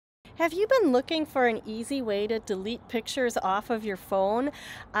Have you been looking for an easy way to delete pictures off of your phone?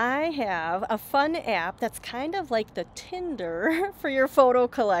 I have a fun app that's kind of like the Tinder for your photo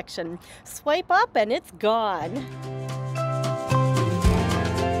collection. Swipe up and it's gone.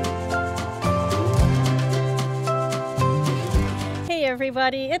 Hey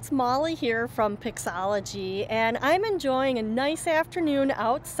everybody, it's Molly here from Pixologie, and I'm enjoying a nice afternoon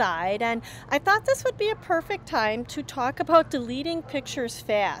outside, and I thought this would be a perfect time to talk about deleting pictures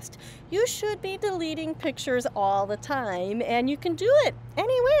fast. You should be deleting pictures all the time, and you can do it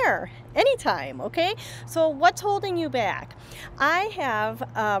anywhere, anytime, okay? So what's holding you back? I have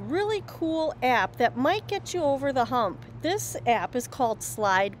a really cool app that might get you over the hump. This app is called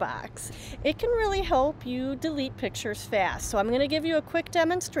Slidebox. It can really help you delete pictures fast. So I'm going to give you a quick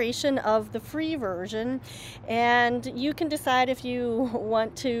demonstration of the free version, and you can decide if you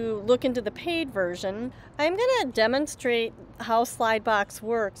want to look into the paid version. I'm going to demonstrate how Slidebox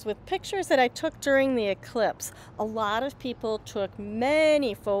works with pictures that I took during the eclipse. A lot of people took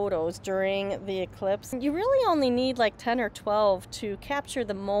many photos during the eclipse. You really only need like 10 or 12 to capture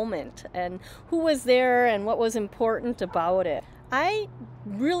the moment and who was there and what was important about it. I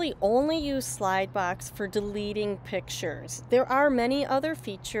really only use Slidebox for deleting pictures. There are many other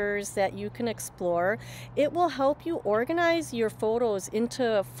features that you can explore. It will help you organize your photos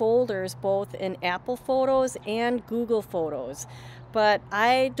into folders both in Apple Photos and Google Photos. But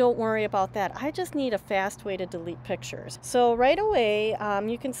I don't worry about that. I just need a fast way to delete pictures. So right away,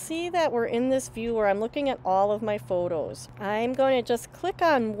 you can see that we're in this view where I'm looking at all of my photos. I'm going to just click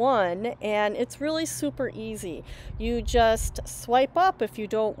on one, and it's really super easy. You just swipe up if you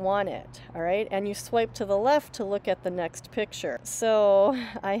don't want it, all right? And you swipe to the left to look at the next picture. So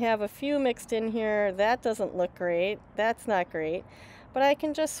I have a few mixed in here. That doesn't look great. That's not great. But I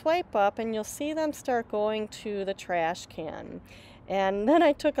can just swipe up and you'll see them start going to the trash can. And then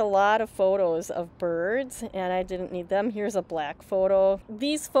I took a lot of photos of birds and I didn't need them. Here's a black photo.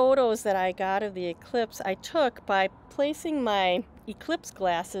 These photos that I got of the eclipse I took by placing my eclipse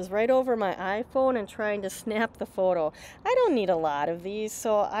glasses right over my iPhone and trying to snap the photo. I don't need a lot of these,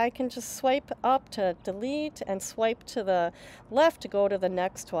 so I can just swipe up to delete and swipe to the left to go to the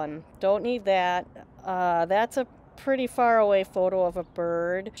next one. Don't need that. That's a pretty far away photo of a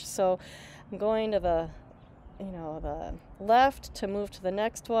bird. So I'm going to the left to move to the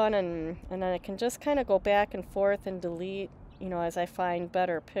next one, and then I can just kind of go back and forth and delete, as I find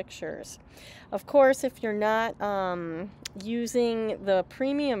better pictures. Of course, if you're not using the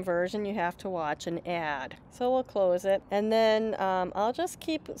premium version, you have to watch an ad. So we'll close it, and then I'll just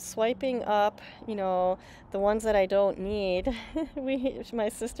keep swiping up, the ones that I don't need. My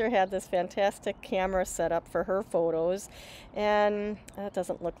sister had this fantastic camera set up for her photos, and that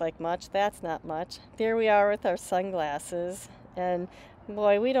doesn't look like much. That's not much. There we are with our sunglasses, and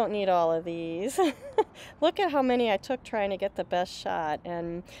boy, we don't need all of these. Look at how many I took trying to get the best shot,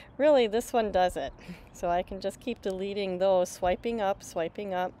 and really this one does it. So I can just keep deleting those, swiping up,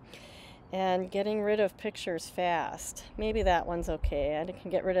 and getting rid of pictures fast. Maybe that one's okay. I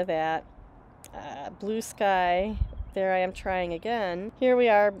can get rid of that. Blue sky. There I am trying again. Here we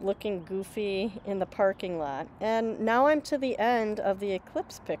are looking goofy in the parking lot. And now I'm to the end of the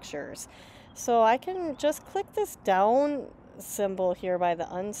eclipse pictures. So I can just click this down symbol here by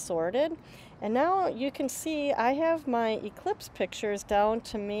the unsorted, and now you can see I have my eclipse pictures down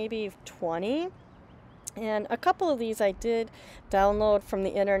to maybe 20, and a couple of these I did download from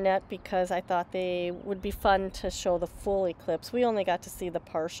the internet because I thought they would be fun to show the full eclipse. We only got to see the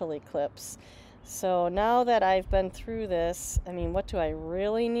partial eclipse. So now that I've been through this, what do I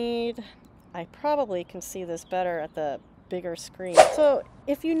really need? I probably can see this better at the bigger screen. So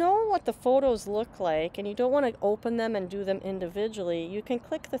if you know what the photos look like and you don't want to open them and do them individually, you can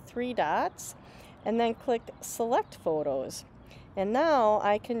click the three dots and then click select photos. And now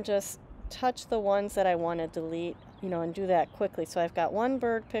I can just touch the ones that I want to delete, and do that quickly. So I've got one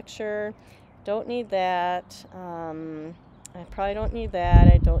bird picture, don't need that. I probably don't need that.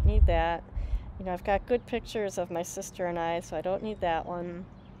 I don't need that. I've got good pictures of my sister and I, so I don't need that one.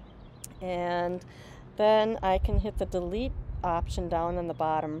 And then I can hit the delete option down in the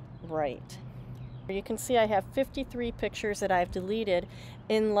bottom right. You can see I have 53 pictures that I've deleted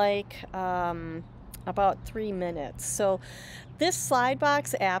in about 3 minutes. So this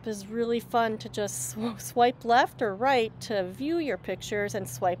Slidebox app is really fun to just swipe left or right to view your pictures and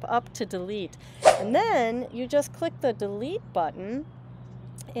swipe up to delete. And then you just click the delete button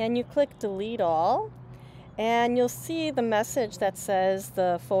and you click delete all. And you'll see the message that says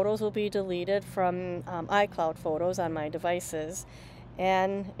the photos will be deleted from iCloud Photos on my devices.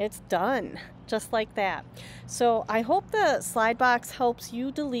 and it's done just like that. So I hope the Slidebox helps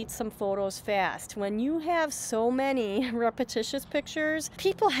you delete some photos fast. When you have so many repetitious pictures,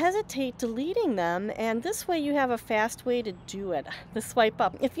 people hesitate deleting them, and this way you have a fast way to do it, the swipe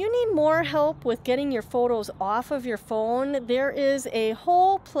up. If you need more help with getting your photos off of your phone, there is a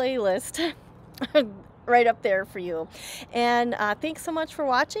whole playlist right up there for you. And thanks so much for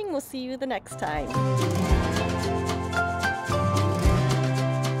watching. We'll see you the next time.